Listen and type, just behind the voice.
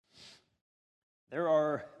There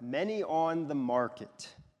are many on the market,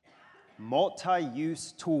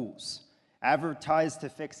 multi-use tools advertised to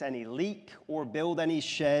fix any leak or build any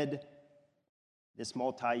shed. This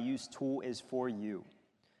multi-use tool is for you.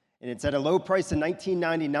 And it's at a low price of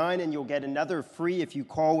 $19.99, and you'll get another free if you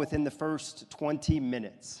call within the first 20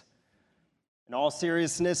 minutes. In all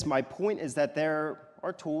seriousness, my point is that there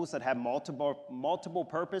are tools that have multiple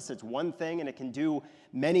purpose. It's one thing, and it can do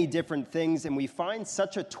many different things, and we find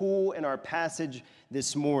such a tool in our passage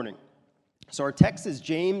this morning. So our text is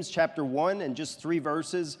James chapter 1 and just 3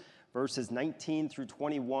 verses 19 through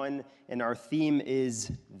 21, and our theme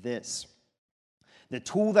is this. The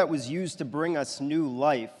tool that was used to bring us new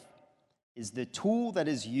life is the tool that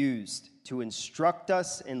is used to instruct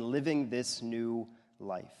us in living this new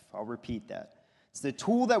life. I'll repeat that. It's the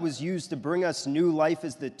tool that was used to bring us new life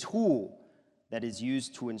is the tool that is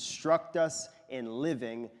used to instruct us in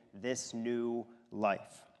living this new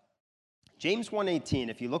life. James 1:18,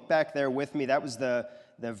 if you look back there with me, that was the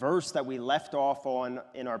verse that we left off on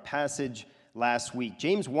in our passage last week.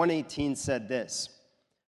 James 1:18 said this,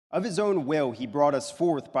 "Of his own will he brought us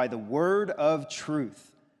forth by the word of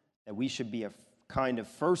truth, that we should be a kind of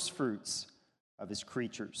first fruits of his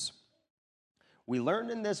creatures." We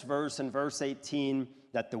learned in this verse, in verse 18,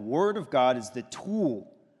 that the Word of God is the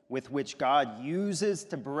tool with which God uses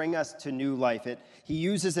to bring us to new life. He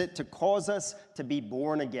uses it to cause us to be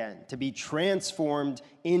born again, to be transformed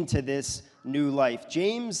into this new life.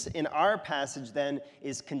 James, in our passage then,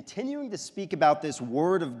 is continuing to speak about this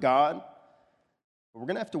Word of God. We're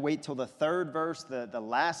going to have to wait till the third verse, the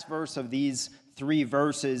last verse of these 3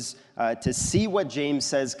 verses, to see what James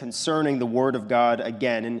says concerning the Word of God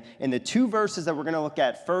again. And the 2 verses that we're going to look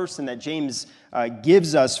at first and that James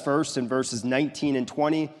gives us first in verses 19 and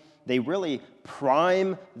 20, they really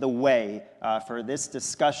prime the way for this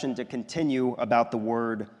discussion to continue about the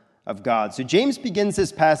Word of God. So James begins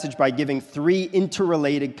this passage by giving 3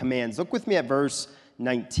 interrelated commands. Look with me at verse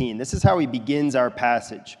 19. This is how he begins our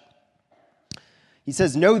passage. He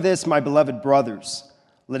says, "Know this, my beloved brothers,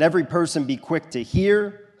 let every person be quick to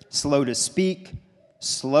hear, slow to speak,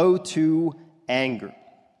 slow to anger."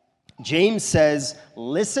 James says,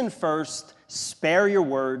 listen first, spare your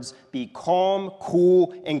words, be calm,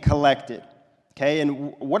 cool, and collected. Okay,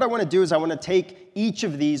 and what I want to do is I want to take each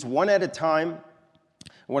of these one at a time.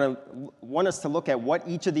 I want us to look at what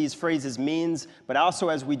each of these phrases means, but also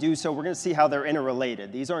as we do so, we're going to see how they're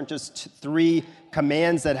interrelated. These aren't just 3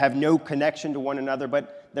 commands that have no connection to one another,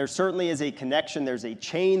 but there certainly is a connection. There's a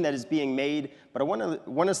chain that is being made, but I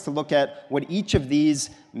want us to look at what each of these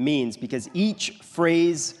means, because each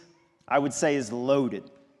phrase, I would say, is loaded.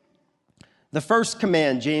 The first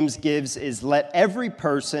command James gives is, let every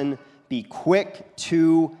person be quick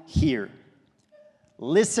to hear.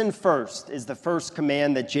 Listen first is the first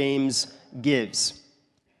command that James gives.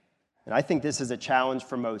 And I think this is a challenge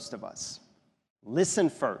for most of us. Listen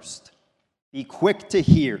first. Be quick to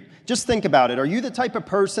hear. Just think about it. Are you the type of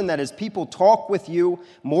person that as people talk with you,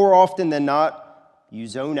 more often than not, you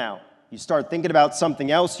zone out? You start thinking about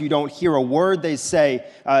something else. You don't hear a word they say.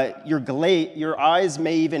 Your eyes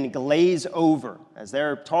may even glaze over. As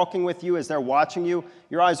they're talking with you, as they're watching you,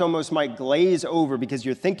 your eyes almost might glaze over because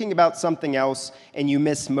you're thinking about something else and you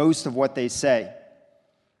miss most of what they say.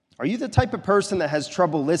 Are you the type of person that has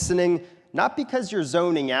trouble listening, not because you're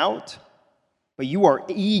zoning out, but you are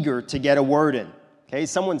eager to get a word in? Okay,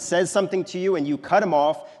 someone says something to you and you cut them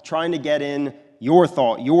off trying to get in your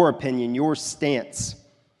thought, your opinion, your stance.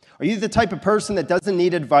 Are you the type of person that doesn't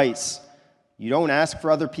need advice? You don't ask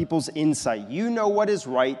for other people's insight. You know what is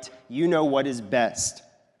right. You know what is best.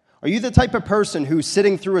 Are you the type of person who's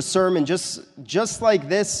sitting through a sermon just like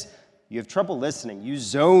this? You have trouble listening. You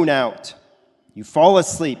zone out. You fall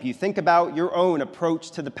asleep. You think about your own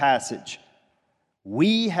approach to the passage.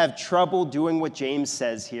 We have trouble doing what James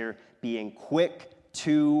says here, being quick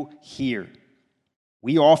to hear.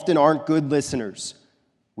 We often aren't good listeners.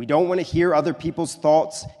 We don't want to hear other people's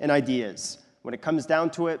thoughts and ideas. When it comes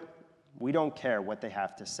down to it, we don't care what they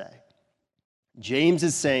have to say. James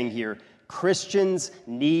is saying here, Christians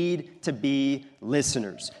need to be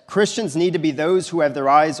listeners. Christians need to be those who have their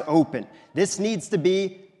eyes open. This needs to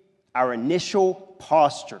be our initial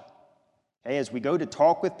posture. Okay, as we go to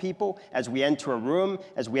talk with people, as we enter a room,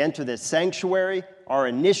 as we enter this sanctuary, our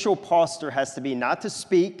initial posture has to be not to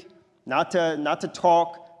speak, not to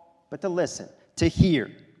talk, but to listen, to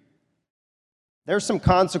hear. There's some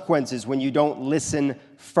consequences when you don't listen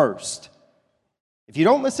first. If you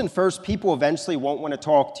don't listen first, people eventually won't want to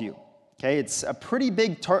talk to you. Okay, it's a pretty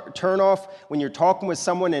big turnoff when you're talking with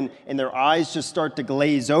someone and their eyes just start to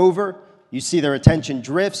glaze over. You see their attention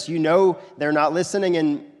drifts, you know they're not listening,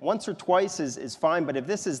 and once or twice is fine, but if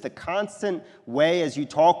this is the constant way as you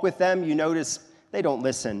talk with them, you notice they don't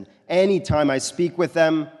listen. Anytime I speak with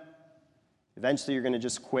them, eventually you're going to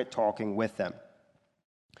just quit talking with them.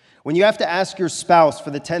 When you have to ask your spouse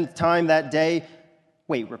for the 10th time that day,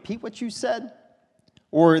 wait, repeat what you said?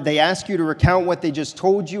 Or they ask you to recount what they just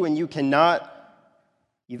told you and you cannot,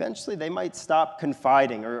 eventually they might stop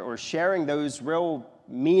confiding or sharing those real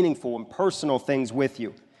meaningful and personal things with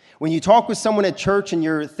you. When you talk with someone at church and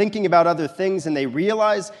you're thinking about other things and they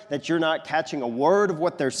realize that you're not catching a word of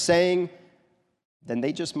what they're saying, then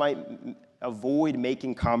they just might avoid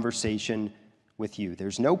making conversation with you.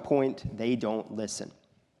 There's no point, they don't listen.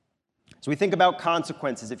 So we think about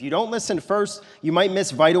consequences. If you don't listen first, you might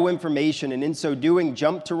miss vital information, and in so doing,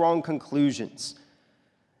 jump to wrong conclusions.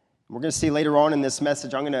 We're going to see later on in this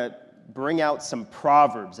message, I'm going to bring out some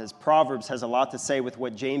Proverbs, as Proverbs has a lot to say with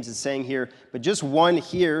what James is saying here. But just one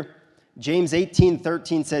here, James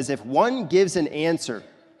 18:13 says, if one gives an answer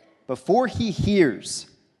before he hears,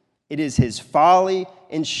 it is his folly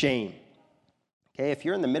and shame. Okay, if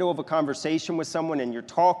you're in the middle of a conversation with someone and you're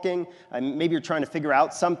talking, maybe you're trying to figure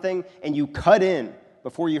out something, and you cut in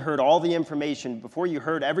before you heard all the information, before you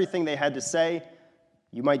heard everything they had to say,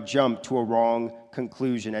 you might jump to a wrong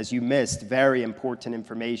conclusion as you missed very important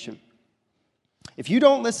information. If you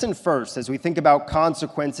don't listen first, as we think about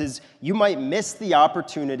consequences, you might miss the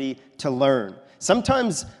opportunity to learn.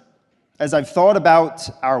 Sometimes, as I've thought about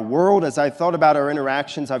our world, as I've thought about our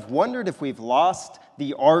interactions, I've wondered if we've lost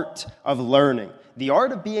the art of learning, the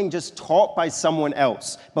art of being just taught by someone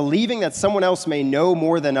else, believing that someone else may know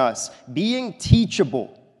more than us. Being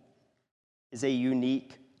teachable is a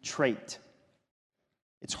unique trait.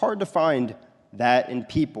 It's hard to find that in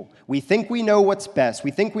people. We think we know what's best.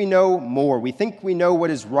 We think we know more. We think we know what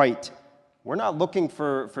is right. We're not looking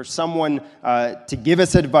for someone to give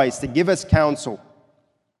us advice, to give us counsel.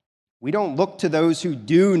 We don't look to those who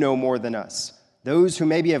do know more than us, those who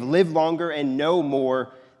maybe have lived longer and know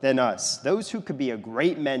more than us, those who could be a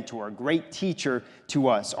great mentor, a great teacher to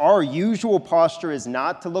us. Our usual posture is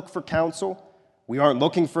not to look for counsel. We aren't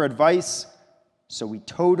looking for advice, so we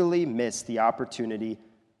totally miss the opportunity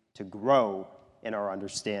to grow in our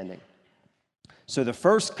understanding. So the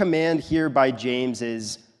first command here by James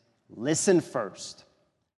is listen first.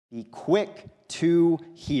 Be quick to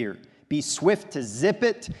hear. Be swift to zip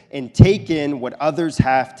it and take in what others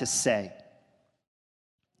have to say.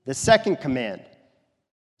 The second command,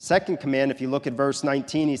 if you look at verse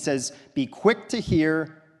 19, he says, be quick to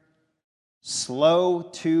hear, slow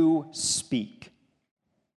to speak.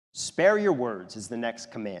 Spare your words is the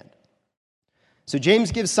next command. So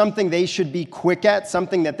James gives something they should be quick at,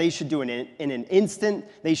 something that they should do in an instant.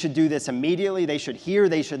 They should do this immediately. They should hear.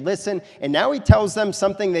 They should listen. And now he tells them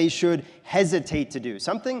something they should hesitate to do,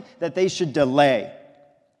 something that they should delay.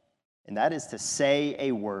 And that is to say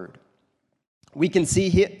a word. We can see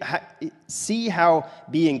how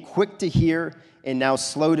being quick to hear and now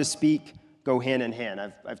slow to speak go hand in hand.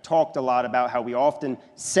 I've talked a lot about how we often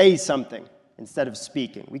say something instead of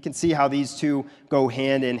speaking. We can see how these two go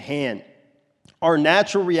hand in hand. Our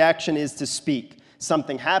natural reaction is to speak.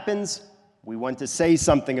 Something happens, we want to say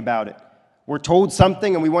something about it. We're told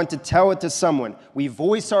something and we want to tell it to someone. We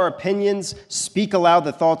voice our opinions, speak aloud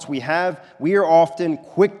the thoughts we have. We are often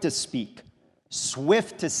quick to speak,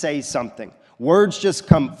 swift to say something. Words just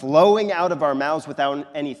come flowing out of our mouths without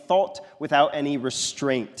any thought, without any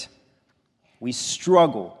restraint. We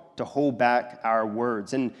struggle to hold back our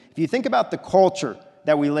words. And if you think about the culture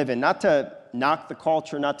that we live in, not to knock the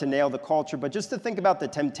culture, not to nail the culture, but just to think about the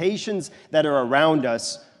temptations that are around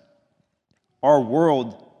us, our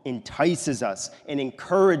world entices us and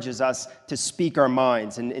encourages us to speak our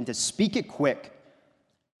minds and to speak it quick.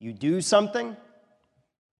 You do something,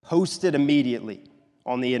 post it immediately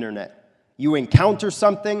on the internet. You encounter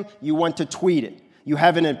something, you want to tweet it. You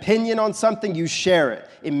have an opinion on something, you share it.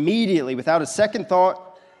 Immediately, without a second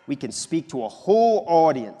thought, we can speak to a whole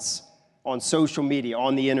audience on social media,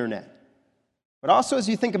 on the internet. But also as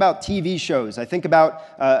you think about TV shows, I think about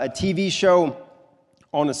a TV show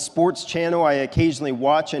on a sports channel I occasionally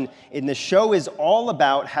watch, and the show is all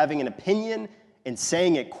about having an opinion and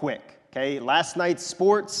saying it quick. Okay, last night's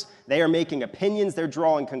sports, they are making opinions, they're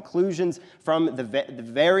drawing conclusions from the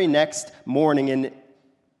very next morning, and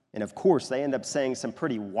of course, they end up saying some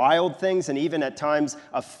pretty wild things and even at times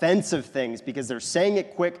offensive things because they're saying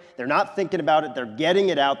it quick, they're not thinking about it, they're getting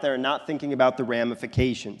it out there and not thinking about the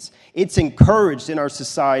ramifications. It's encouraged in our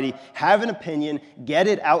society, have an opinion, get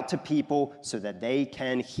it out to people so that they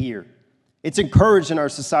can hear. It's encouraged in our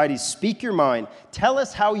society, speak your mind, tell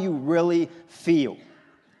us how you really feel.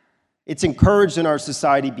 It's encouraged in our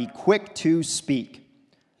society, be quick to speak.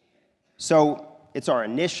 So it's our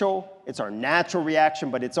natural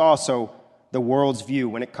reaction, but it's also the world's view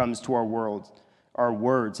when it comes to our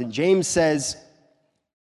words. And James says,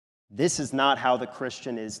 this is not how the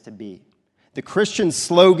Christian is to be. The Christian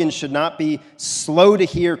slogan should not be slow to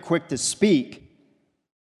hear, quick to speak,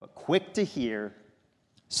 but quick to hear,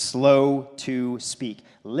 slow to speak.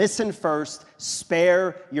 Listen first,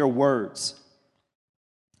 spare your words.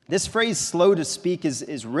 This phrase, slow to speak,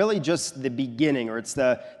 is really just the beginning, or it's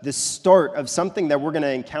the start of something that we're going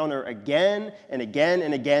to encounter again and again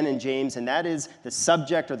and again in James, and that is the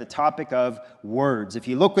subject or the topic of words. If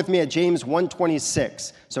you look with me at James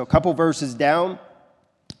 1:26, so a couple verses down,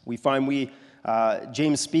 we find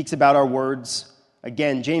James speaks about our words.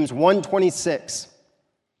 Again, James 1:26.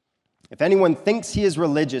 If anyone thinks he is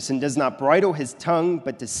religious and does not bridle his tongue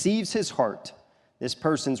but deceives his heart, this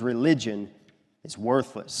person's religion is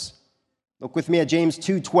worthless. Look with me at James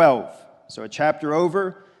 2:12. So a chapter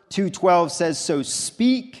over, 2:12 says, so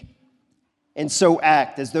speak and so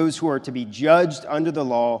act as those who are to be judged under the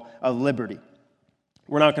law of liberty.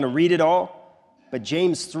 We're not going to read it all, but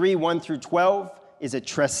James 3:1-12 is a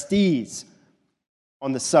treatise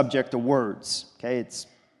on the subject of words. Okay, it's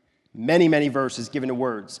many, many verses given to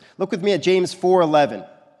words. Look with me at James 4:11.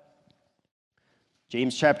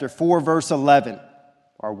 James chapter 4, verse 11.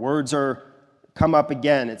 Our words come up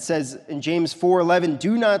again. It says in James 4:11,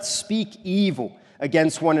 do not speak evil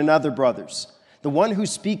against one another, brothers. The one who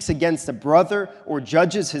speaks against a brother or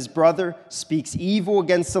judges his brother speaks evil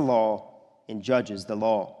against the law and judges the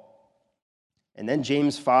law. And then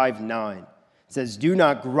James 5:9 says, do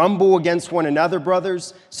not grumble against one another,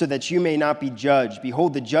 brothers, so that you may not be judged.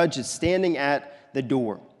 Behold, the judge is standing at the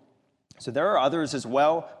door. So there are others as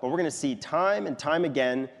well, but we're going to see time and time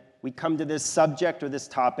again, we come to this subject or this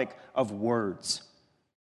topic of words,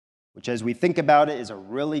 which as we think about it is a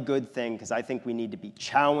really good thing, because I think we need to be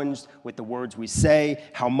challenged with the words we say,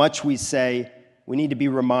 how much we say. We need to be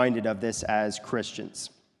reminded of this as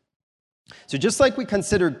Christians. So just like we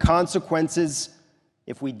considered consequences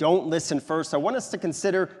if we don't listen first, I want us to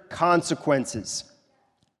consider consequences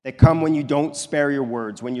that come when you don't spare your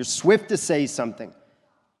words, when you're swift to say something,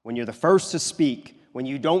 when you're the first to speak, when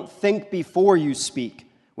you don't think before you speak,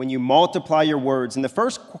 when you multiply your words. And the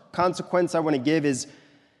first consequence I want to give is, if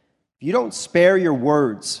you don't spare your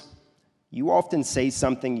words, you often say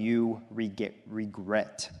something you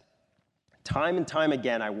regret. Time and time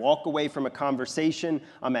again, I walk away from a conversation,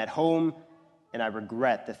 I'm at home, and I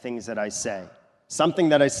regret the things that I say. Something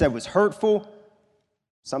that I said was hurtful,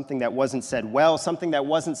 something that wasn't said well, something that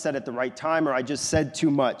wasn't said at the right time, or I just said too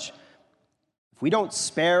much. If we don't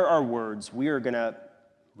spare our words, we are going to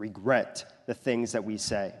regret the things that we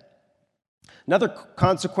say. Another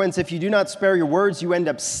consequence, if you do not spare your words, you end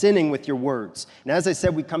up sinning with your words. And as I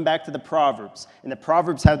said, we come back to the Proverbs, and the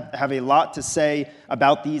Proverbs have a lot to say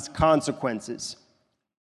about these consequences.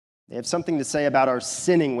 They have something to say about our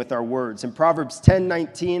sinning with our words. In Proverbs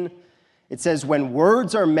 10:19, it says, when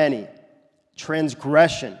words are many,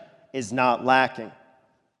 transgression is not lacking,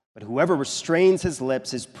 but whoever restrains his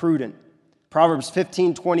lips is prudent. Proverbs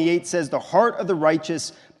 15:28 says, the heart of the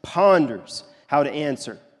righteous ponders how to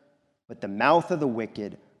answer, but the mouth of the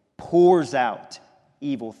wicked pours out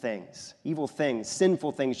evil things. Evil things,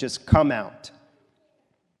 sinful things just come out.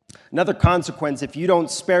 Another consequence, if you don't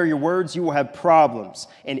spare your words, you will have problems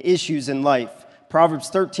and issues in life. Proverbs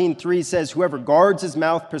 13:3 says, whoever guards his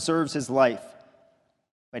mouth preserves his life,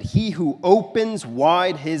 but he who opens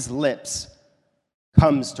wide his lips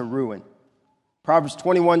comes to ruin. Proverbs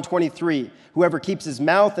 21:23, whoever keeps his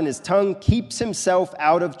mouth and his tongue keeps himself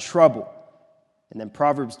out of trouble. And then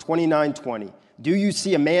Proverbs 29:20, do you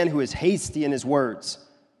see a man who is hasty in his words?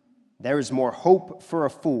 There is more hope for a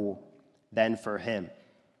fool than for him.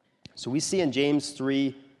 So we see in James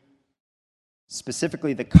 3,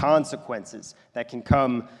 specifically the consequences that can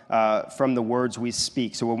come from the words we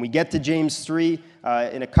speak. So when we get to James 3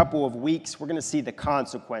 in a couple of weeks, we're going to see the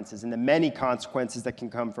consequences and the many consequences that can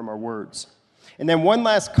come from our words. And then one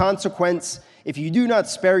last consequence, if you do not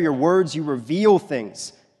spare your words, you reveal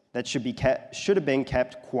things that should have been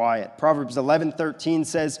kept quiet. Proverbs 11:13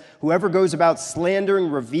 says, whoever goes about slandering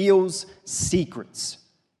reveals secrets,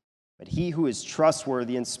 but he who is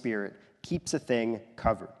trustworthy in spirit keeps a thing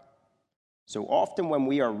covered. So often when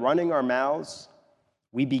we are running our mouths,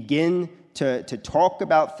 we begin to talk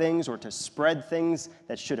about things or to spread things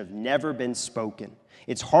that should have never been spoken.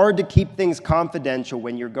 It's hard to keep things confidential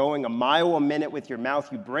when you're going a mile a minute with your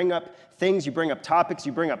mouth. You bring up things, you bring up topics,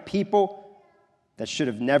 you bring up people that should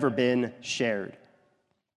have never been shared.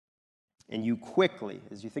 And you quickly,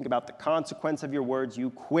 as you think about the consequence of your words, you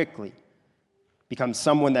quickly become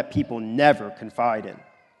someone that people never confide in.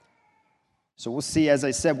 So we'll see, as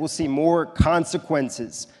I said, we'll see more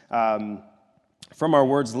consequences from our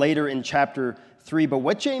words later in chapter 3. But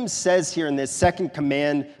what James says here in this second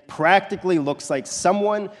command practically looks like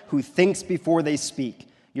someone who thinks before they speak.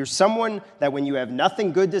 You're someone that when you have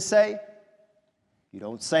nothing good to say, you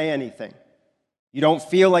don't say anything. You don't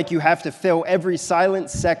feel like you have to fill every silent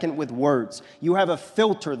second with words. You have a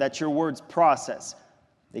filter that your words process.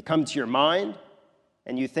 They come to your mind,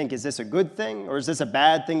 and you think, is this a good thing or is this a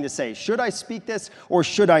bad thing to say? Should I speak this or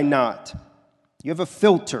should I not? You have a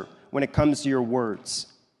filter when it comes to your words.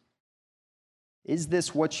 Is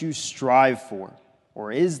this what you strive for?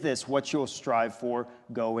 Or is this what you'll strive for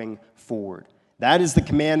going forward? That is the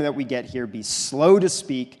command that we get here. Be slow to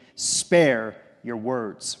speak, spare your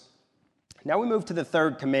words. Now we move to the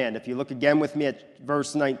third command. If you look again with me at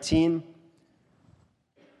verse 19,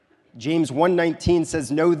 James 1:19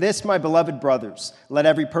 says, "Know this, my beloved brothers, let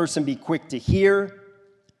every person be quick to hear,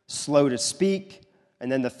 slow to speak." And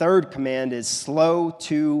then the third command is slow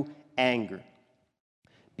to anger.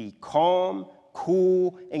 Be calm,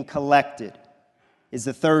 cool, and collected is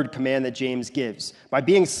the third command that James gives. By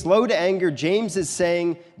being slow to anger, James is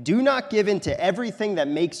saying, do not give in to everything that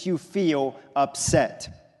makes you feel upset.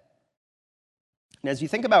 And as you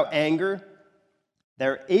think about anger,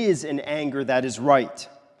 there is an anger that is right.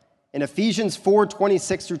 In Ephesians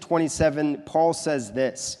 4:26 through 27, Paul says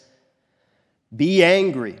this, "Be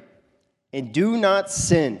angry and do not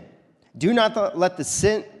sin. Do not let the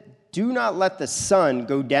sun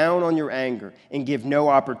go down on your anger and give no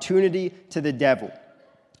opportunity to the devil."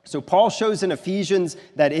 So Paul shows in Ephesians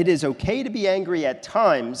that it is okay to be angry at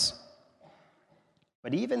times,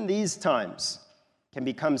 but even these times can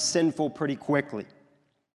become sinful pretty quickly.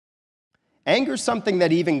 Anger is something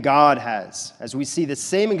that even God has, as we see the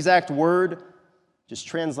same exact word, just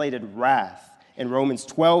translated wrath, in Romans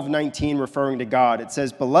 12:19, referring to God. It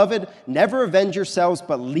says, "Beloved, never avenge yourselves,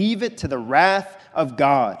 but leave it to the wrath of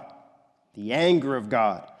God," the anger of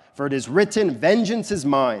God. "For it is written, vengeance is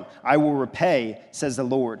mine, I will repay, says the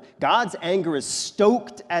Lord." God's anger is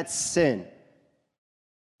stoked at sin.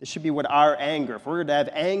 This should be what our anger, if we're to have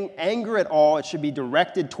anger at all, it should be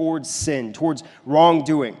directed towards sin, towards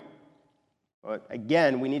wrongdoing. But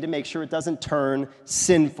again, we need to make sure it doesn't turn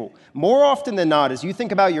sinful. More often than not, as you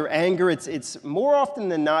think about your anger, it's more often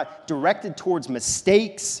than not directed towards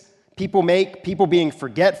mistakes people make, people being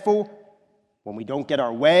forgetful. When we don't get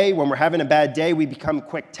our way, when we're having a bad day, we become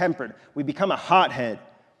quick-tempered. We become a hothead.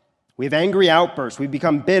 We have angry outbursts. We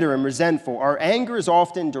become bitter and resentful. Our anger is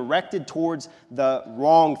often directed towards the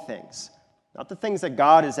wrong things. Not the things that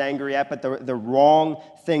God is angry at, but the wrong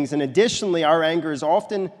things. And additionally, our anger is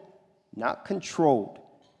often not controlled,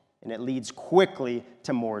 and it leads quickly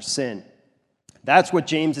to more sin. That's what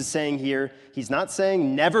James is saying here. He's not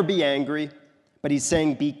saying never be angry, but he's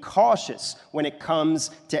saying be cautious when it comes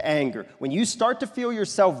to anger. When you start to feel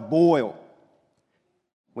yourself boil,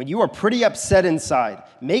 when you are pretty upset inside,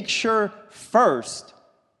 make sure first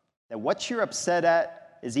that what you're upset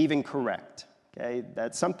at is even correct. Okay,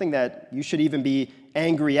 that's something that you should even be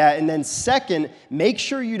angry at. And then second, make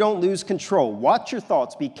sure you don't lose control. Watch your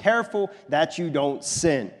thoughts. Be careful that you don't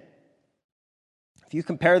sin. If you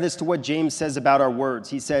compare this to what James says about our words,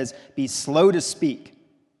 he says, be slow to speak.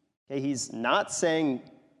 Okay, he's not saying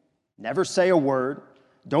never say a word.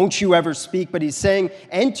 Don't you ever speak, but he's saying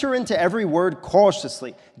enter into every word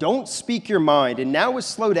cautiously. Don't speak your mind. And now with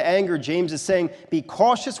slow to anger, James is saying be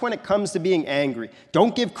cautious when it comes to being angry.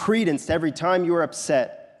 Don't give credence to every time you are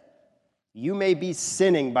upset. You may be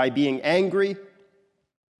sinning by being angry,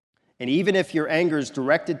 and even if your anger is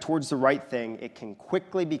directed towards the right thing, it can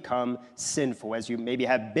quickly become sinful as you maybe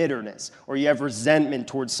have bitterness or you have resentment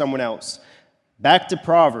towards someone else. Back to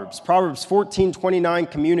Proverbs. Proverbs 14:29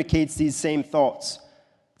 communicates these same thoughts.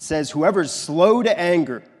 It says, whoever is slow to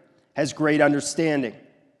anger has great understanding,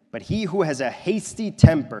 but he who has a hasty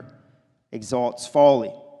temper exalts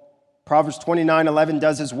folly. Proverbs 29:11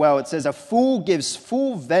 does as well. It says, a fool gives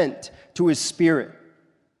full vent to his spirit,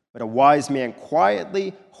 but a wise man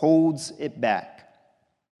quietly holds it back.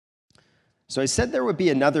 So I said there would be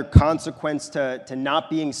another consequence to not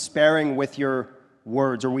being sparing with your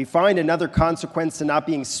words, or we find another consequence to not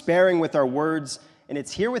being sparing with our words, and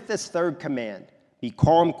it's here with this third command. Be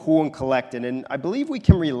calm, cool, and collected. And I believe we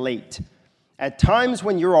can relate. At times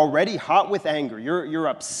when you're already hot with anger, you're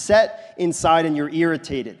upset inside and you're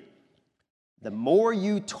irritated, the more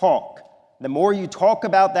you talk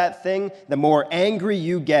about that thing, the more angry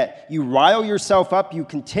you get. You rile yourself up. You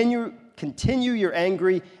continue your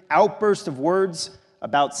angry outburst of words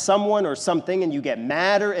about someone or something, and you get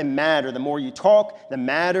madder and madder. The more you talk, the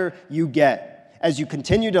madder you get. As you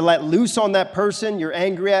continue to let loose on that person you're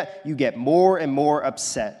angry at, you get more and more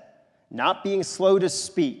upset. Not being slow to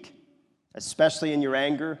speak, especially in your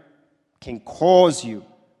anger, can cause you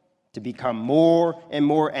to become more and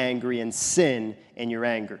more angry and sin in your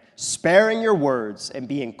anger. Sparing your words and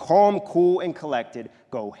being calm, cool, and collected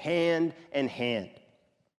go hand in hand.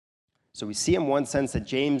 So we see in one sense that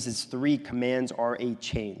James's 3 commands are a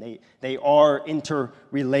chain. They are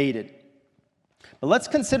interrelated. But let's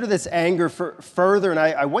consider this anger further, and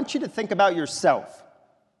I want you to think about yourself.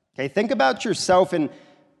 Okay, think about yourself, and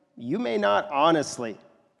you may not honestly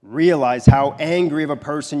realize how angry of a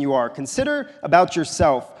person you are. Consider about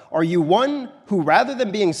yourself. Are you one who, rather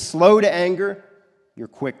than being slow to anger, you're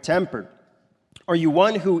quick-tempered? Are you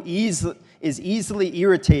one who is easily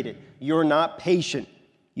irritated? You're not patient.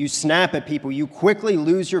 You snap at people. You quickly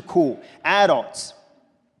lose your cool. Adults,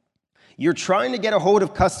 you're trying to get a hold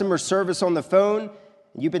of customer service on the phone,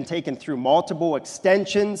 and you've been taken through multiple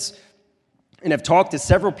extensions and have talked to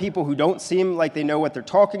several people who don't seem like they know what they're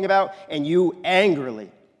talking about, and you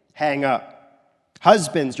angrily hang up.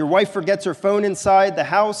 Husbands, your wife forgets her phone inside the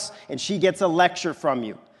house, and she gets a lecture from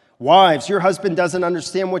you. Wives, your husband doesn't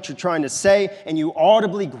understand what you're trying to say, and you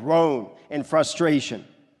audibly groan in frustration.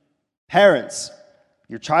 Parents,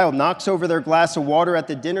 your child knocks over their glass of water at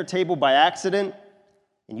the dinner table by accident,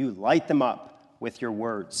 and you light them up with your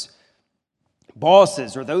words.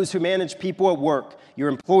 Bosses, or those who manage people at work, your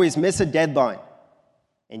employees miss a deadline,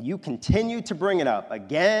 and you continue to bring it up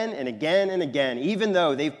again and again and again, even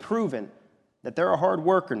though they've proven that they're a hard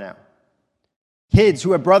worker now. Kids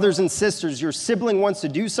who have brothers and sisters, your sibling wants to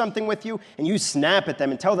do something with you, and you snap at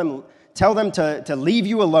them and tell them to leave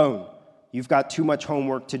you alone. You've got too much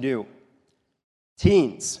homework to do.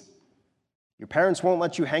 Teens, your parents won't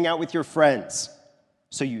let you hang out with your friends,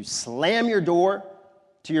 so you slam your door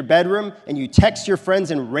to your bedroom and you text your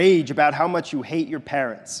friends in rage about how much you hate your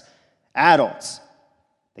parents. Adults,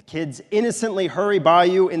 the kids innocently hurry by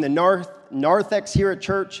you in the narthex here at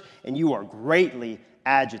church, and you are greatly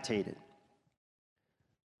agitated.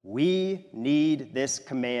 We need this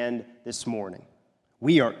command this morning.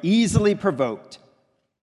 We are easily provoked.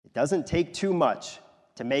 It doesn't take too much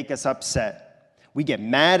to make us upset. We get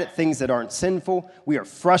mad at things that aren't sinful. We are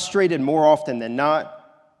frustrated more often than not.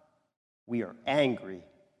 We are angry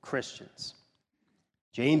Christians.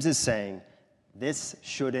 James is saying this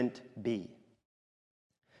shouldn't be.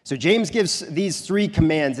 So James gives these 3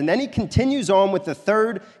 commands, and then he continues on with the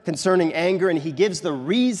 3rd concerning anger, and he gives the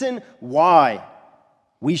reason why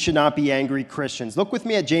we should not be angry Christians. Look with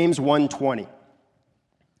me at James 1:20.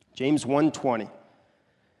 James 1:20. It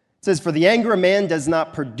says, "For the anger of man does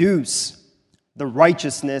not produce the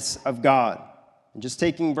righteousness of God." And just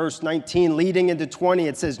taking verse 19, leading into 20,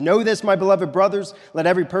 it says, "Know this, my beloved brothers, let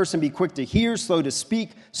every person be quick to hear, slow to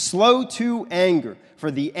speak, slow to anger.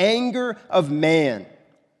 For the anger of man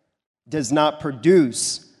does not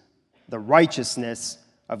produce the righteousness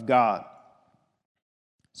of God."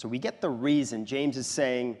 So we get the reason James is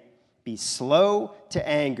saying, be slow to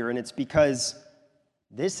anger, and it's because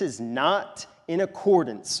this is not in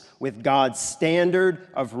accordance with God's standard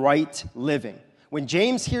of right living. When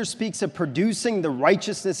James here speaks of producing the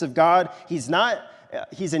righteousness of God, he's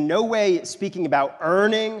in no way speaking about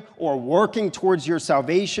earning or working towards your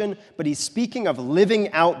salvation, but he's speaking of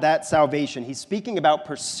living out that salvation. He's speaking about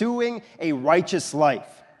pursuing a righteous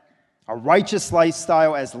life, a righteous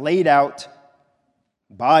lifestyle as laid out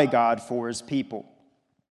by God for his people.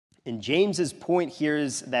 And James's point here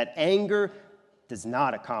is that anger does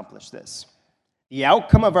not accomplish this. The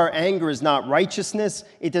outcome of our anger is not righteousness.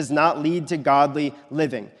 It does not lead to godly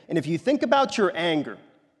living. And if you think about your anger,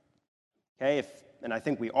 okay, and I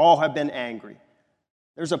think we all have been angry,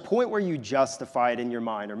 there's a point where you justify it in your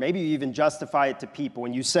mind, or maybe you even justify it to people,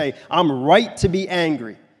 and you say, I'm right to be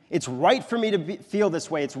angry. It's right for me to feel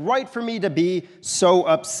this way. It's right for me to be so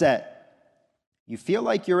upset. You feel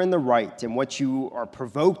like you're in the right, and what you are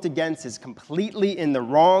provoked against is completely in the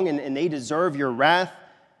wrong, and they deserve your wrath.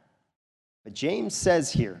 But James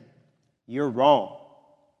says here, you're wrong.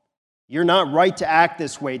 You're not right to act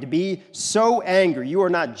this way, to be so angry. You are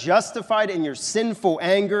not justified in your sinful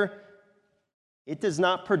anger. It does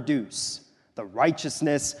not produce the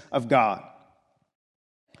righteousness of God.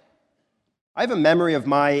 I have a memory of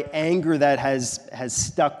my anger that has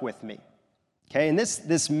stuck with me. Okay, and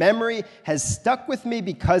this memory has stuck with me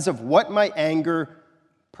because of what my anger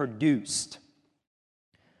produced.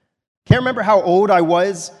 Can't remember how old I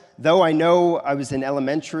was, though I know I was in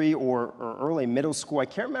elementary or early middle school. I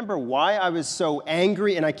can't remember why I was so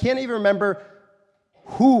angry, and I can't even remember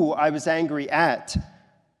who I was angry at.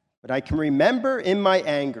 But I can remember in my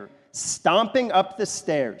anger stomping up the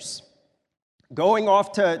stairs going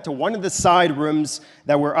off to one of the side rooms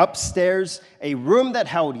that were upstairs, a room that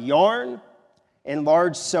held yarn and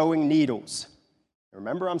large sewing needles.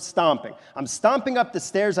 Remember, I'm stomping. I'm stomping up the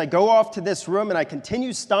stairs. I go off to this room, and I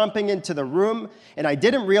continue stomping into the room, and I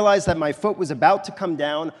didn't realize that my foot was about to come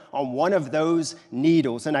down on one of those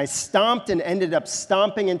needles. And I stomped and ended up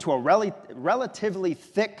stomping into a relatively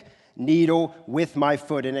thick needle with my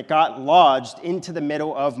foot, and it got lodged into the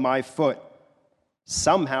middle of my foot.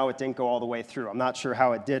 Somehow it didn't go all the way through. I'm not sure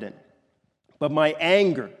how it didn't. But my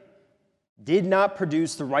anger did not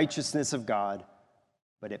produce the righteousness of God,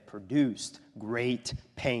 but it produced great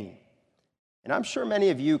pain. And I'm sure many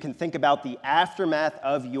of you can think about the aftermath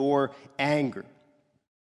of your anger.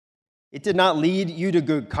 It did not lead you to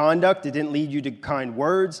good conduct. It didn't lead you to kind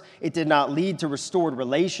words. It did not lead to restored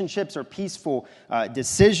relationships or peaceful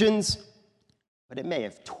decisions, but it may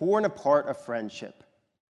have torn apart a friendship.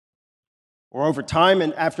 Or over time,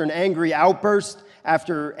 and after an angry outburst,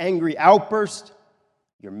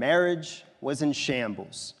 your marriage was in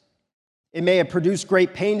shambles. It may have produced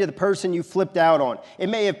great pain to the person you flipped out on. It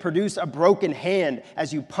may have produced a broken hand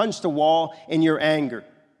as you punched a wall in your anger.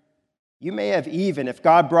 You may have even, if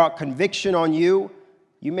God brought conviction on you,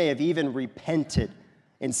 you may have even repented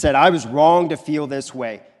and said, I was wrong to feel this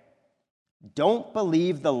way. Don't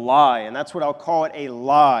believe the lie, and that's what I'll call it, a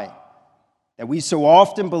lie, that we so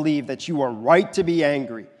often believe that you are right to be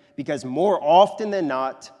angry, because more often than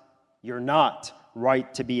not, you're not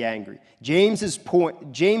right to be angry. James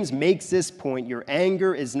makes this point: your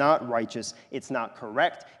anger is not righteous, it's not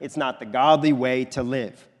correct, it's not the godly way to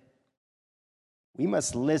live. We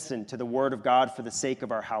must listen to the word of God for the sake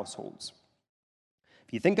of our households.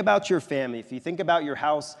 If you think about your family, if you think about your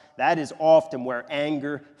house, that is often where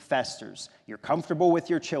anger festers. You're comfortable with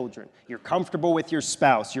your children, you're comfortable with your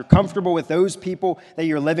spouse, you're comfortable with those people that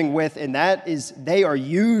you're living with, and they are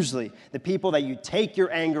usually the people that you take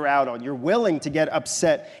your anger out on. You're willing to get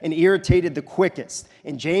upset and irritated the quickest.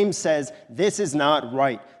 And James says, this is not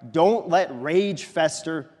right. Don't let rage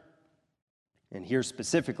fester, and here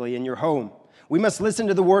specifically in your home. We must listen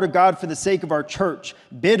to the word of God for the sake of our church.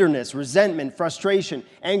 Bitterness, resentment, frustration,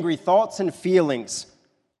 angry thoughts, and feelings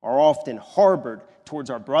are often harbored towards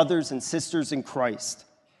our brothers and sisters in Christ.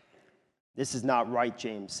 This is not right,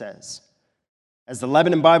 James says. As the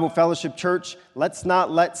Lebanon Bible Fellowship Church, let's not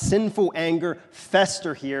let sinful anger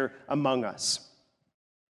fester here among us.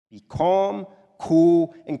 Be calm,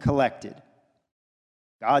 cool, and collected.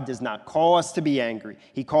 God does not call us to be angry.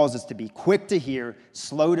 He calls us to be quick to hear,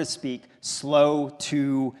 slow to speak, slow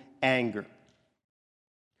to anger.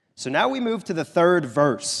 So now we move to the third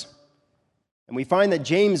verse. And we find that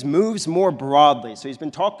James moves more broadly. So he's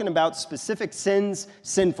been talking about specific sins,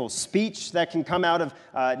 sinful speech that can come out of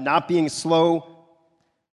not being slow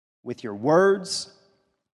with your words.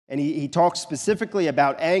 And he talks specifically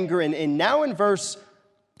about anger. And now in verse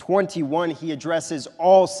 21, he addresses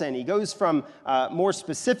all sin. He goes from more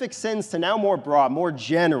specific sins to now more broad, more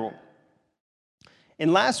general.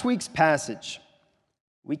 In last week's passage,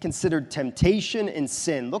 we considered temptation and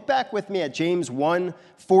sin. Look back with me at James 1,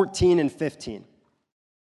 14 and 15.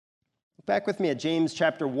 Look back with me at James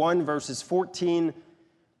chapter 1, verses 14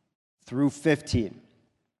 through 15.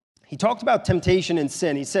 He talked about temptation and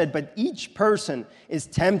sin. He said, but each person is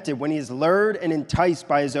tempted when he is lured and enticed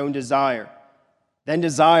by his own desire. Then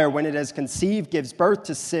desire, when it has conceived, gives birth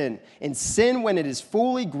to sin. And sin, when it is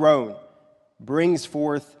fully grown, brings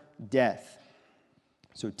forth death.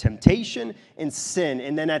 So temptation and sin.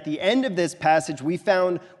 And then at the end of this passage, we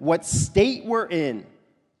found what state we're in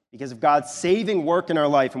because of God's saving work in our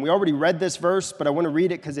life. And we already read this verse, but I want to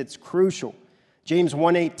read it because it's crucial. James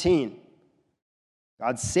 1:18.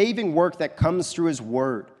 God's saving work that comes through his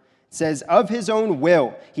word. It says, of his own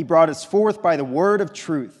will, he brought us forth by the word of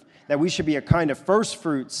truth, that we should be a kind of first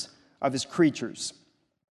fruits of his creatures.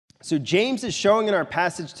 So James is showing in our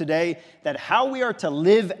passage today that how we are to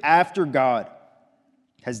live after God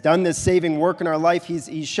has done this saving work in our life.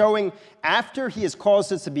 He's showing after he has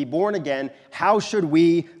caused us to be born again, how should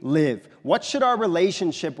we live? What should our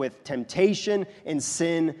relationship with temptation and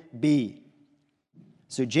sin be?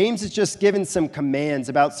 So James has just given some commands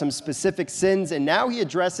about some specific sins, and now he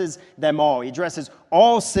addresses them all. He addresses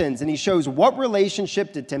all sins, and he shows what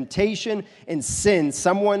relationship to temptation and sin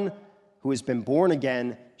someone who has been born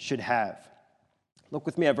again should have. Look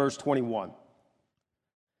with me at verse 21.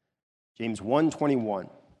 James 1:21.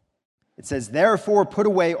 It says, therefore put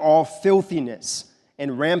away all filthiness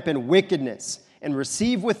and rampant wickedness, and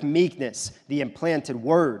receive with meekness the implanted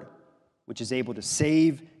word, which is able to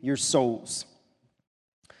save your souls.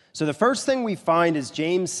 So the first thing we find is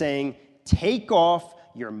James saying, take off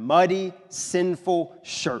your muddy, sinful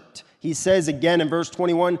shirt. He says again in verse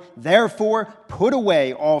 21, therefore put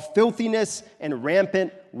away all filthiness and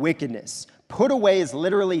rampant wickedness. Put away is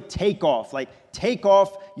literally take off, like take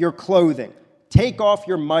off your clothing. Take off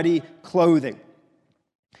your muddy clothing.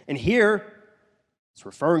 And here, it's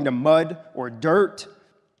referring to mud or dirt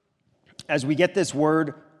as we get this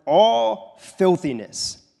word, all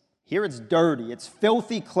filthiness. Here it's dirty. It's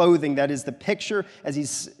filthy clothing. That is the picture as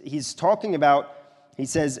he's talking about. He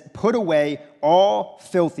says, put away all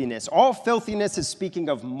filthiness. All filthiness is speaking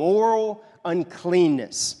of moral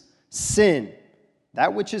uncleanness, sin,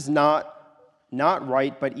 that which is not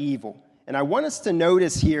right but evil. And I want us to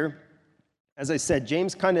notice here, as I said,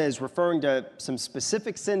 James kind of is referring to some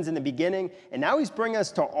specific sins in the beginning, and now he's bringing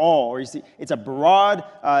us to all. Or it's a broad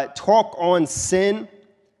talk on sin,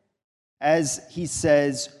 as he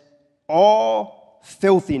says, all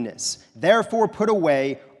filthiness. Therefore, put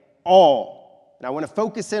away all. And I want to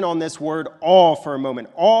focus in on this word all for a moment.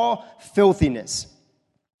 All filthiness.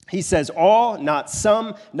 He says all, not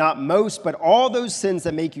some, not most, but all those sins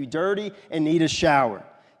that make you dirty and need a shower.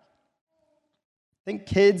 I think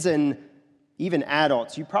kids and even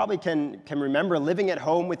adults, you probably can remember living at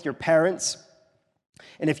home with your parents.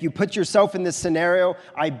 And if you put yourself in this scenario,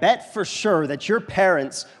 I bet for sure that your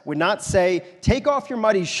parents would not say, take off your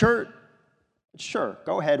muddy shirt. Sure,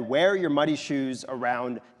 go ahead, wear your muddy shoes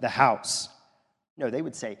around the house. No, they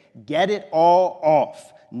would say, get it all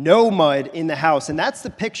off. No mud in the house. And that's the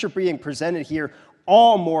picture being presented here.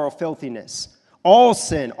 All moral filthiness, all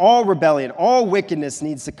sin, all rebellion, all wickedness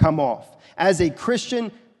needs to come off. As a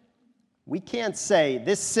Christian, we can't say,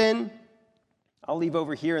 this sin, I'll leave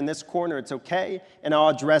over here in this corner, it's okay, and I'll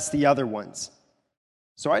address the other ones.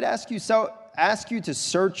 So I'd ask you to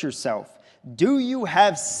search yourself. Do you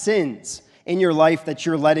have sins in your life that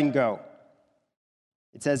you're letting go?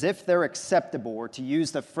 It's as if they're acceptable, or to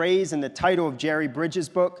use the phrase in the title of Jerry Bridges'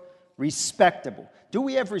 book, respectable. Do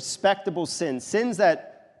we have respectable sins? Sins that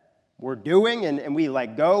we're doing and we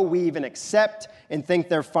let go, we even accept and think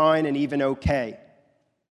they're fine and even okay.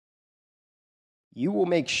 You will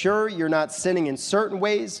make sure you're not sinning in certain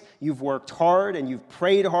ways. You've worked hard and you've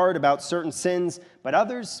prayed hard about certain sins, but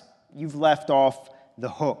others you've left off the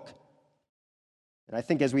hook. And I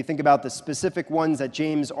think as we think about the specific ones that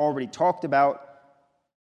James already talked about,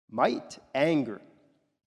 might anger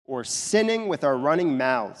or sinning with our running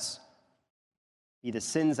mouths be the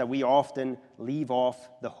sins that we often leave off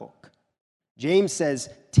the hook. James says,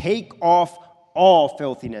 take off all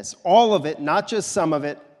filthiness, all of it, not just some of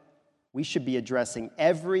it. We should be addressing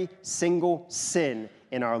every single sin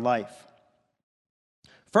in our life.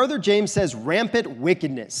 Further, James says, rampant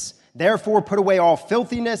wickedness. Therefore, put away all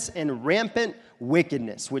filthiness and rampant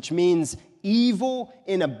wickedness, which means evil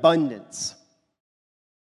in abundance.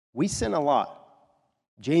 We sin a lot.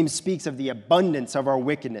 James speaks of the abundance of our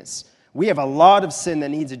wickedness. We have a lot of sin that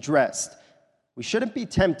needs addressed. We shouldn't be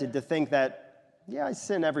tempted to think that, yeah, I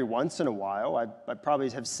sin every once in a while. I probably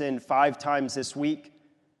have sinned 5 times this week.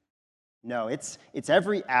 No, it's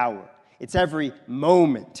every hour. It's every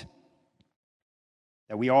moment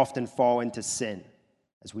that we often fall into sin.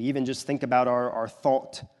 As we even just think about our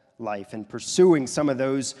thought life and pursuing some of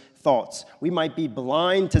those thoughts. We might be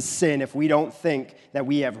blind to sin if we don't think that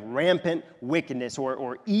we have rampant wickedness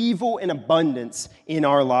or evil in abundance in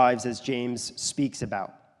our lives, as James speaks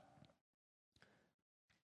about.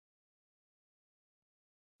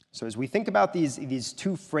 So as we think about these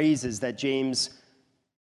two phrases that James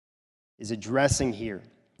is addressing here,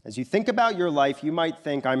 as you think about your life, you might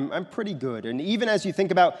think, I'm pretty good. And even as you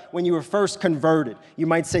think about when you were first converted, you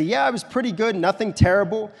might say, yeah, I was pretty good, nothing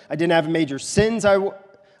terrible. I didn't have major sins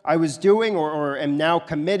I was doing or am now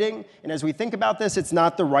committing. And as we think about this, it's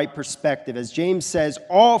not the right perspective. As James says,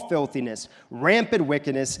 all filthiness, rampant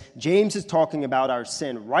wickedness, James is talking about our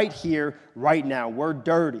sin right here, right now. We're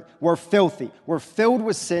dirty. We're filthy. We're filled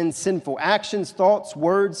with sin, sinful actions, thoughts,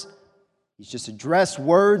 words. He's just addressed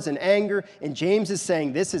words and anger, and James is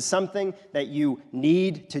saying this is something that you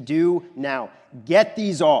need to do now. Get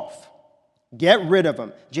these off. Get rid of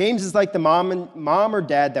them. James is like the mom or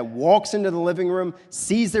dad that walks into the living room,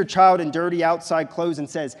 sees their child in dirty outside clothes, and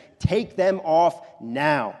says, take them off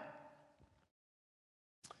now.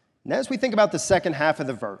 And as we think about the second half of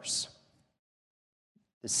the verse,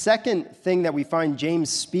 the second thing that we find James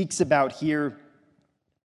speaks about here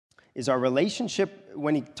is our relationship.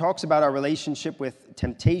 When he talks about our relationship with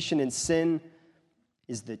temptation and sin,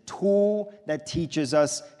 is the tool that teaches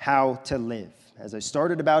us how to live. As I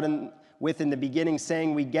started in the beginning,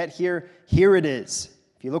 saying we get here it is.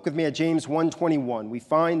 If you look with me at James 1:21, we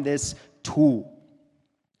find this tool.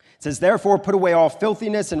 It says, therefore, put away all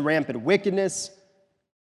filthiness and rampant wickedness.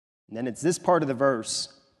 And then it's this part of the verse.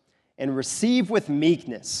 and receive with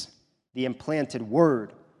meekness the implanted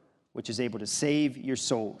word, which is able to save your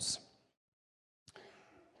souls.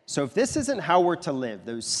 So if this isn't how we're to live,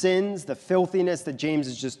 those sins, the filthiness that James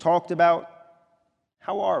has just talked about,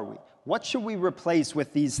 how are we? What should we replace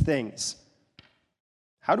with these things?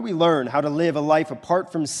 How do we learn how to live a life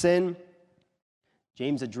apart from sin?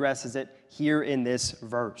 James addresses it here in this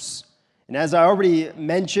verse. And as I already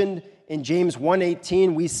mentioned, in James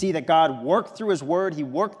 1:18, we see that God worked through his word. He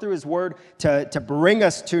worked through his word to bring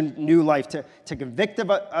us to new life, to convict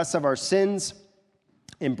us of our sins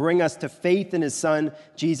and bring us to faith in his Son,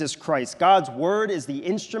 Jesus Christ. God's word is the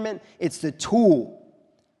instrument. It's the tool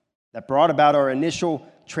that brought about our initial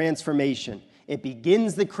transformation. It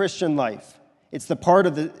begins the Christian life. It's part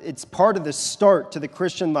of the start to the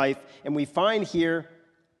Christian life. And we find here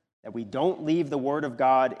that we don't leave the word of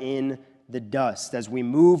God in the dust as we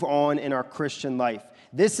move on in our Christian life.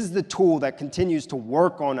 This is the tool that continues to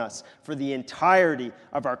work on us for the entirety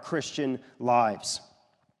of our Christian lives.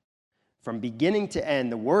 From beginning to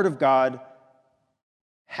end, the Word of God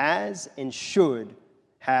has and should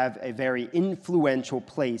have a very influential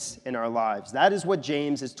place in our lives. That is what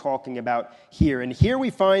James is talking about here. And here we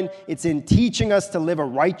find it's in teaching us to live a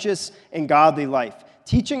righteous and godly life.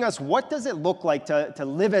 Teaching us what does it look like to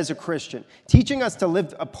live as a Christian. Teaching us to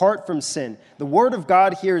live apart from sin. The Word of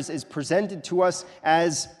God here is presented to us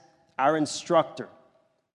as our instructor,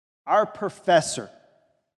 our professor,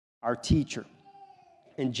 our teacher.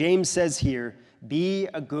 And James says here, be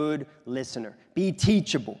a good listener. Be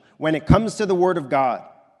teachable when it comes to the Word of God.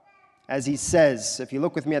 As he says, if you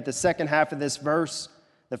look with me at the second half of this verse,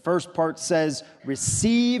 the first part says,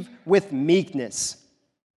 receive with meekness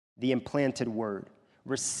the implanted word.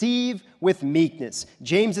 Receive with meekness.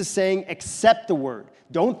 James is saying, accept the word.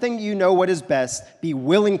 Don't think you know what is best. Be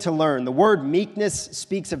willing to learn. The word meekness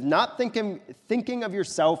speaks of not thinking of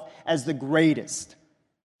yourself as the greatest.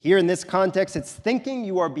 Here in this context, it's thinking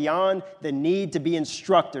you are beyond the need to be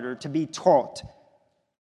instructed or to be taught.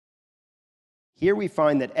 Here we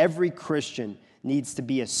find that every Christian needs to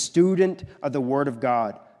be a student of the Word of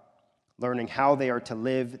God, learning how they are to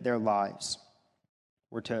live their lives.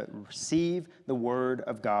 We're to receive the Word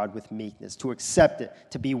of God with meekness, to accept it,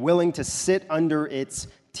 to be willing to sit under its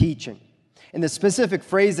teaching. And the specific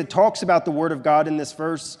phrase that talks about the Word of God in this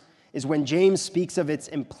verse is when James speaks of its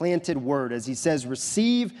implanted word, as he says,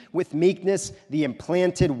 receive with meekness the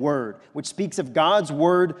implanted word, which speaks of God's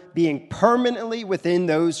word being permanently within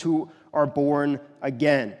those who are born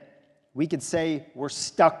again. We could say we're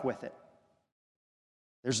stuck with it.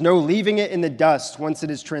 There's no leaving it in the dust once it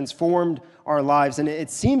has transformed our lives. And it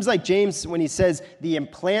seems like James, when he says the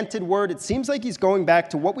implanted word, it seems like he's going back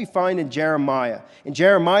to what we find in Jeremiah. In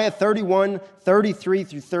Jeremiah 31, 33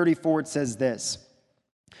 through 34, it says this,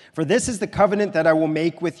 for this is the covenant that I will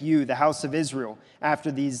make with you, the house of Israel,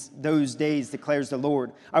 after those days, declares the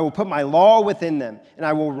Lord. I will put my law within them, and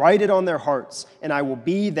I will write it on their hearts, and I will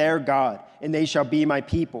be their God, and they shall be my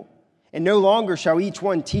people. And no longer shall each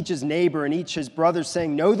one teach his neighbor and each his brother,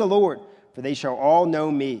 saying, know the Lord, for they shall all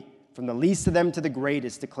know me, from the least of them to the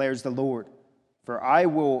greatest, declares the Lord. For I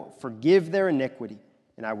will forgive their iniquity,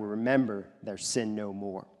 and I will remember their sin no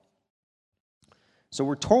more. So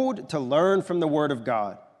we're told to learn from the Word of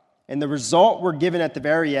God. And the result we're given at the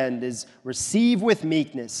very end is receive with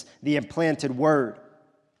meekness the implanted word,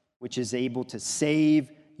 which is able to save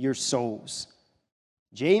your souls.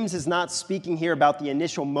 James is not speaking here about the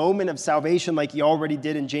initial moment of salvation like he already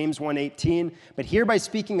did in James 1:18, but here by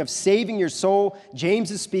speaking of saving your soul, James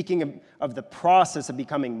is speaking of the process of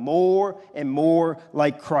becoming more and more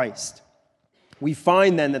like Christ. We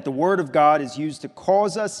find then that the Word of God is used to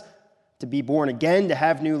cause us to be born again, to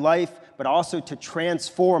have new life, but also to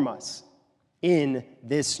transform us in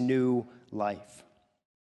this new life.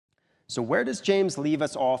 So where does James leave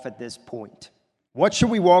us off at this point? What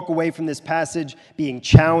should we walk away from this passage being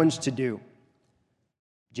challenged to do?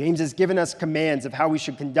 James has given us commands of how we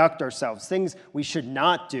should conduct ourselves, things we should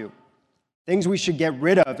not do, things we should get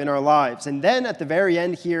rid of in our lives. And then at the very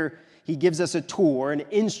end here, he gives us a tool or an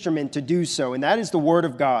instrument to do so, and that is the Word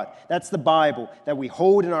of God. That's the Bible that we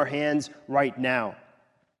hold in our hands right now.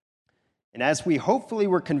 And as we hopefully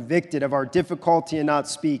were convicted of our difficulty in not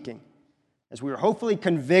speaking, as we were hopefully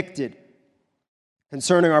convicted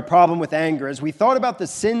concerning our problem with anger, as we thought about the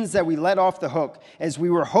sins that we let off the hook, as we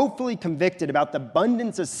were hopefully convicted about the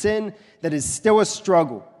abundance of sin that is still a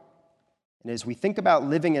struggle, and as we think about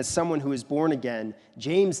living as someone who is born again,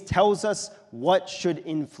 James tells us what should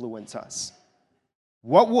influence us,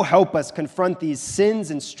 what will help us confront these sins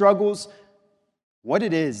and struggles, what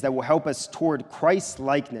it is that will help us toward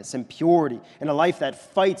Christ-likeness and purity and a life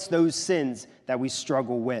that fights those sins that we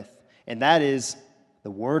struggle with. and that is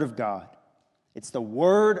the Word of God. It's the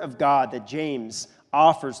Word of God that James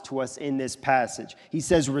offers to us in this passage. He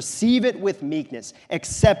says, receive it with meekness,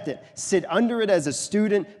 accept it, sit under it as a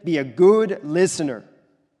student, be a good listener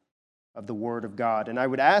of the Word of God. And I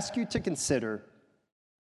would ask you to consider,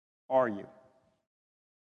 are you?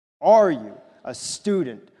 Are you a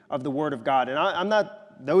student of the Word of God? And I'm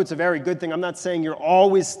not, though it's a very good thing, I'm not saying you're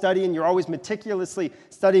always studying, you're always meticulously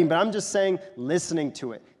studying, but I'm just saying listening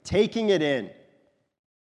to it, taking it in,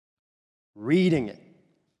 reading it.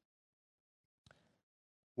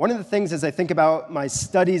 One of the things as I think about my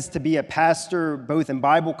studies to be a pastor, both in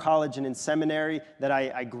Bible college and in seminary, that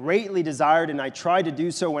I greatly desired, and I tried to do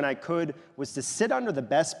so when I could, was to sit under the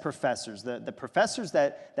best professors, the professors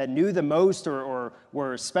that knew the most or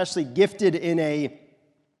were especially gifted in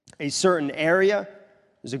a certain area.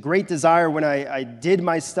 There's a great desire when I did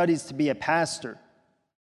my studies to be a pastor.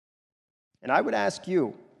 And I would ask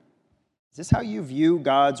you, is this how you view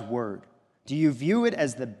God's Word? Do you view it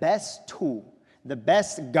as the best tool, the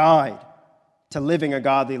best guide to living a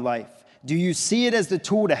godly life? Do you see it as the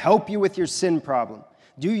tool to help you with your sin problem?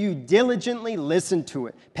 Do you diligently listen to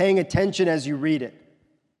it, paying attention as you read it?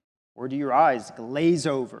 Or do your eyes glaze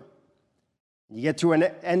over? You get to an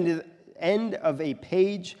end of a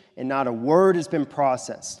page and not a word has been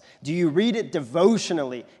processed. Do you read it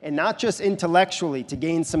devotionally and not just intellectually to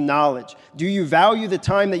gain some knowledge? Do you value the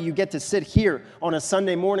time that you get to sit here on a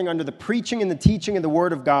Sunday morning under the preaching and the teaching of the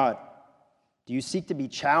Word of God? Do you seek to be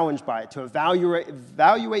challenged by it, to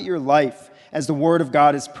evaluate your life as the Word of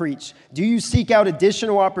God is preached? Do you seek out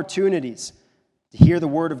additional opportunities to hear the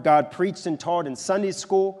Word of God preached and taught in Sunday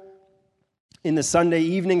school, in the Sunday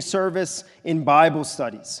evening service, in Bible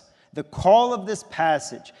studies? The call of this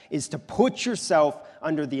passage is to put yourself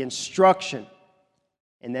under the instruction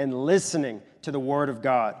and then listening to the Word of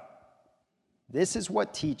God. This is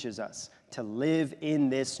what teaches us to live in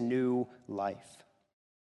this new life.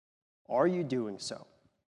 Are you doing so?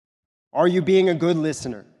 Are you being a good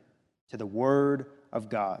listener to the Word of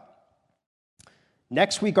God?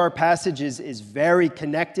 Next week, our passage is very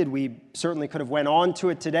connected. We certainly could have went on to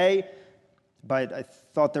it today, but I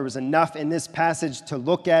thought there was enough in this passage to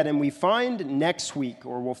look at, and we'll find next week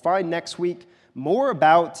more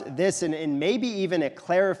about this and maybe even a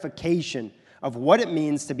clarification of what it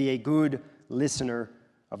means to be a good listener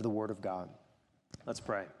of the Word of God. Let's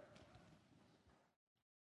pray.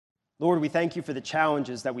 Lord, we thank you for the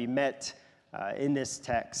challenges that we met in this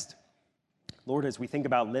text. Lord, as we think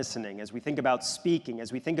about listening, as we think about speaking,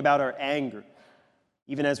 as we think about our anger,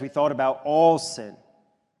 even as we thought about all sin,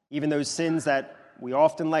 even those sins that we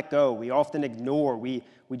often let go, we often ignore, we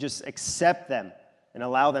just accept them and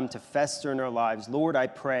allow them to fester in our lives. Lord, I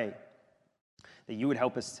pray that you would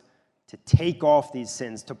help us to take off these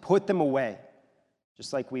sins, to put them away,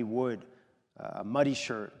 just like we would a muddy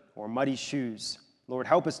shirt or muddy shoes. Lord,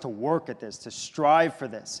 help us to work at this, to strive for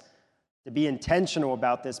this, to be intentional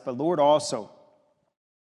about this. But Lord, also,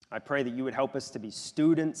 I pray that you would help us to be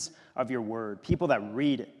students of your word, people that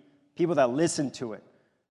read it, people that listen to it,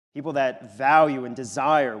 people that value and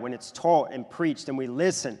desire when it's taught and preached, and we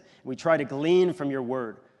listen, and we try to glean from your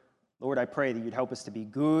word. Lord, I pray that you'd help us to be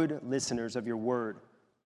good listeners of your word,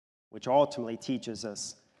 which ultimately teaches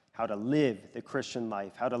us how to live the Christian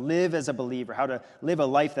life, how to live as a believer, how to live a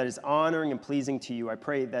life that is honoring and pleasing to you. I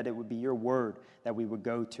pray that it would be your word that we would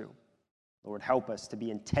go to. Lord, help us to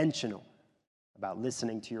be intentional about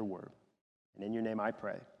listening to your word. And in your name I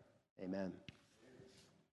pray, amen.